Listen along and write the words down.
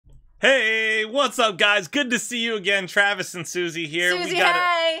Hey, what's up, guys? Good to see you again. Travis and Susie here. Susie,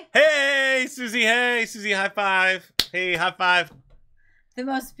 hey! Hey, Susie, hey. Susie, high five. Hey, high five. The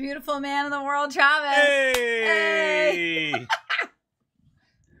most beautiful man in the world, Travis. Hey!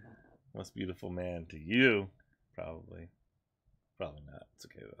 Most beautiful man to you, probably. Probably not. It's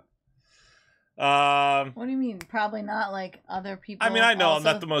okay, though. What do you mean? Probably not, like other people. I mean, I know I'm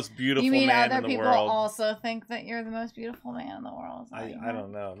not the most beautiful man in the world. You mean other people also think that you're the most beautiful man in the world? I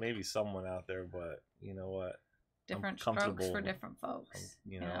don't know. Maybe someone out there, but you know what? Different strokes for different folks.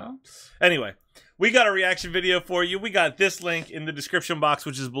 You know? Anyway, we got a reaction video for you. We got this link in the description box,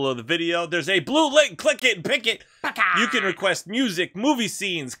 which is below the video. There's a blue link. Click it and pick it. You can request music, movie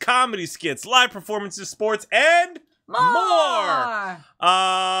scenes, comedy skits, live performances, sports, and more.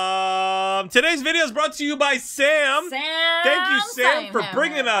 Today's video is brought to you by Sam. Thank you, Sam, for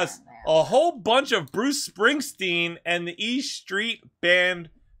bringing us a whole bunch of Bruce Springsteen and the E Street Band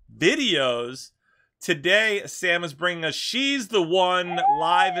videos. Today, Sam is bringing us She's the One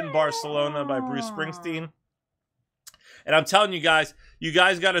live in Barcelona by Bruce Springsteen. And I'm telling you guys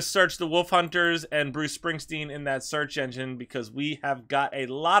got to search the Wolf Hunterz and Bruce Springsteen in that search engine because we have got a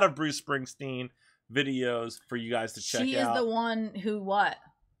lot of Bruce Springsteen videos for you guys to check out. She is the one who what?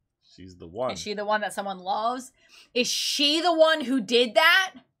 She's the one. Is she the one that someone loves? Is she the one who did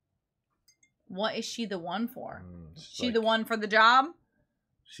that? What is she the one for? She like, the one for the job?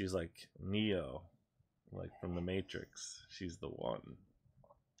 She's like Neo, like from the Matrix. She's the one.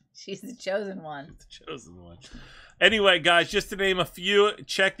 She's the chosen one. She's the chosen one. Anyway, guys, just to name a few,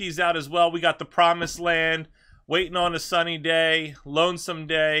 check these out as well. We got The Promised Land, Waiting on a Sunny Day, Lonesome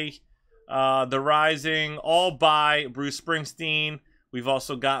Day, The Rising, all by Bruce Springsteen. We've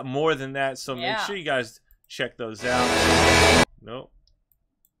also got more than that, so make sure you guys check those out. Nope.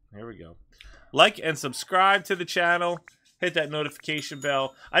 Here we go. Like and subscribe to the channel. Hit that notification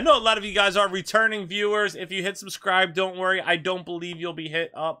bell. I know a lot of you guys are returning viewers. If you hit subscribe, don't worry. I don't believe you'll be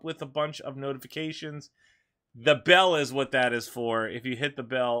hit up with a bunch of notifications. The bell is what that is for. If you hit the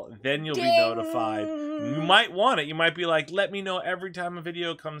bell, then you'll be notified. You might want it. You might be like, let me know every time a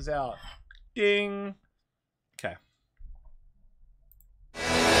video comes out. Ding. Okay.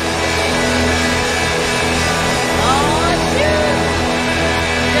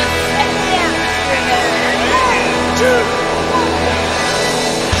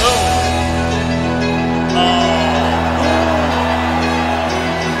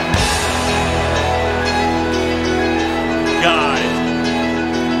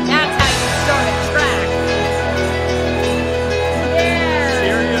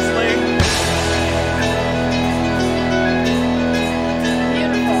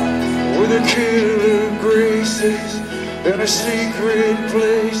 Killer graces in a secret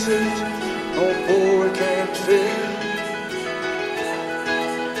places no boy can fit.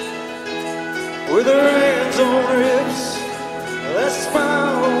 With her hands on her hips, that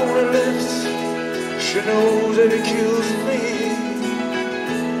smile on her lips, she knows that it kills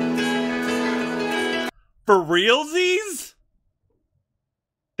me. For realsies?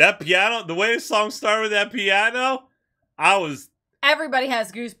 That piano, the way the song started with that piano, everybody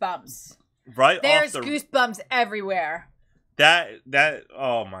has goosebumps. Right. There's goosebumps everywhere. That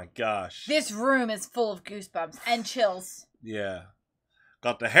oh my gosh. This room is full of goosebumps and chills. Yeah.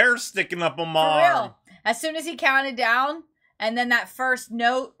 Got the hair sticking up on my arm. For real. As soon as he counted down and then that first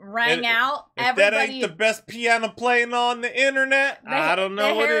note rang out, everybody, that ain't the best piano playing on the internet, I don't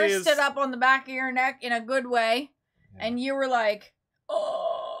know what it is. The hair stood up on the back of your neck in a good way. Yeah. And you were like,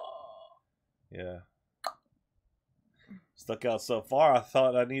 oh. Yeah. Stuck out so far, I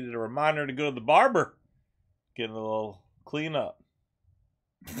thought I needed a reminder to go to the barber. Get a little cleanup.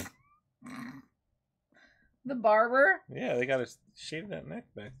 The barber? Yeah, they gotta shave that neck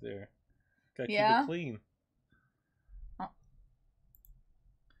back there. Gotta keep it clean. Oh.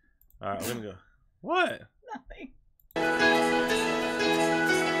 Alright, we're gonna go. What? Nothing.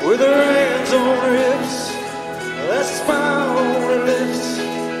 With her hands on her hips, that smile on her lips,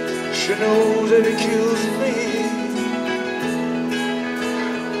 she knows that it kills me.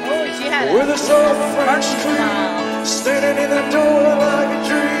 With a soft French cream, standing in the door like a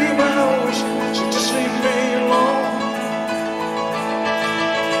dream. I wish she'd just leave me alone.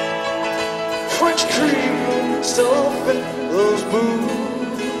 French cream won't soften those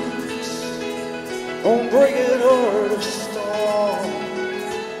boots, won't break it heart of stone.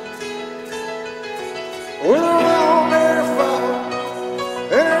 With a long hair fall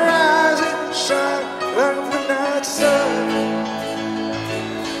and her eyes that shine like a midnight sun.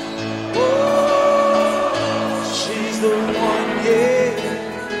 She's the one, yeah.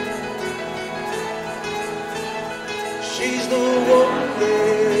 She's the one,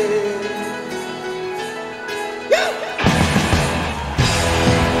 yeah.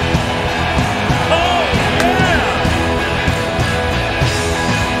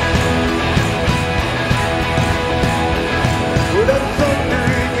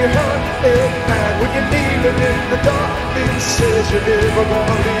 you never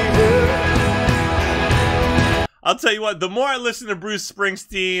gonna leave her. I'll tell you what, the more I listen to Bruce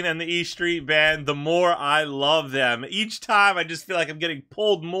Springsteen and the E Street Band, the more I love them. Each time I just feel like I'm getting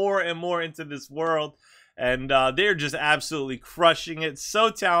pulled more and more into this world. And they're just absolutely crushing it. So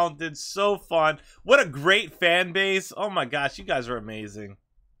talented, so fun. What a great fan base. Oh my gosh, you guys are amazing.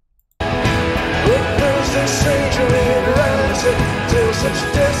 There's this stranger rising till such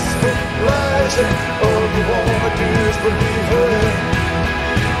desperate rising. All you wanna do is believe her.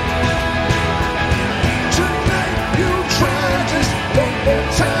 Tonight you try just one more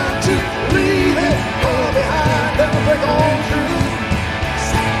time to leave it all behind and break on through.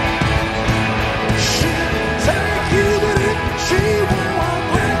 She'll take you, but if she won't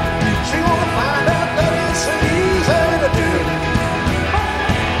quit, she won't find out that it's easy to do.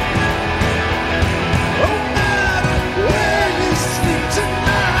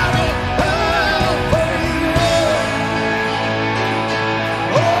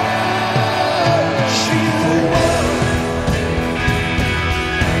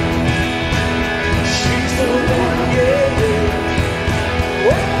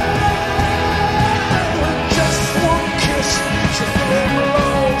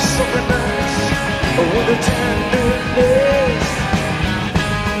 The tenderness,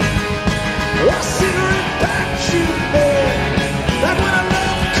 a cigarette that you made, that when I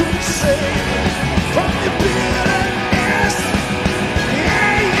love could save from your bitterness.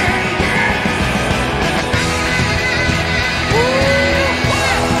 Yeah, yeah, yeah.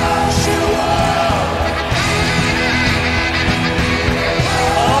 Oh, she was.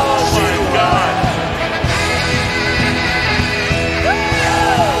 Oh my God.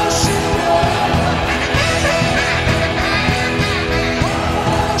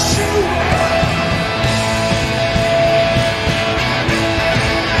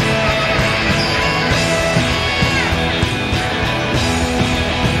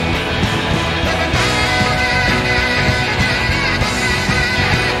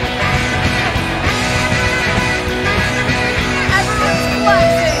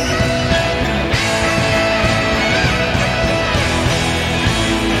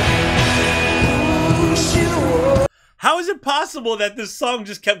 How is it possible that this song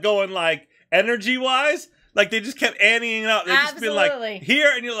just kept going, like, energy-wise? Like, they just kept anteing it up. They just been like,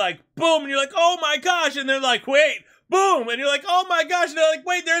 here, and you're like, boom, and you're like, oh my gosh, and they're like, wait, boom, and you're like, oh my gosh, and they're like,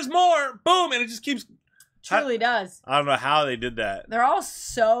 wait, there's more, boom, and it just keeps... Truly does. I don't know how they did that. They're all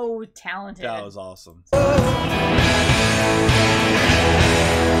so talented. That was awesome.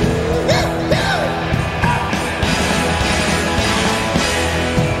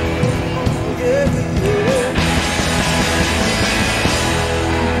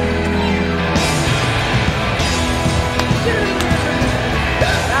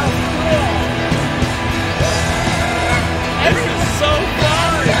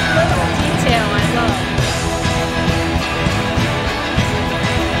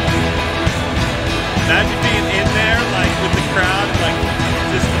 Imagine being in there, like, with the crowd, and, like,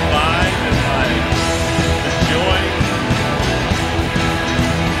 just the vibe and, like, the joy.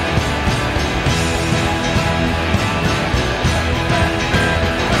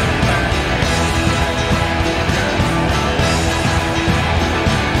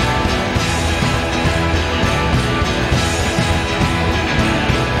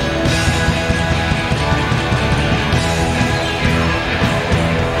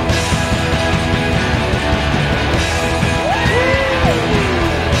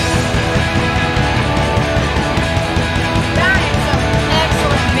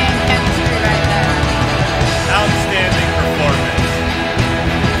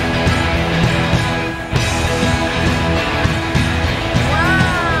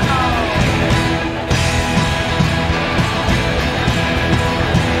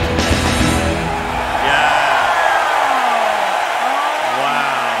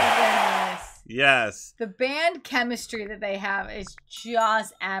 Yes. The band chemistry that they have is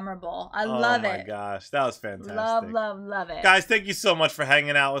just admirable. I love it. Oh my gosh, that was fantastic. Love it. Guys, thank you so much for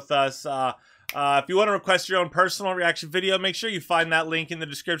hanging out with us. If you want to request your own personal reaction video, make sure you find that link in the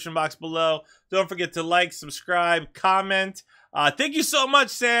description box below. Don't forget to like, subscribe, comment. Thank you so much,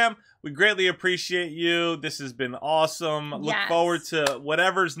 Sam. We greatly appreciate you. This has been awesome. Look forward to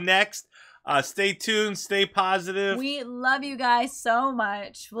whatever's next. Stay tuned. Stay positive. We love you guys so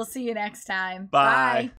much. We'll see you next time. Bye.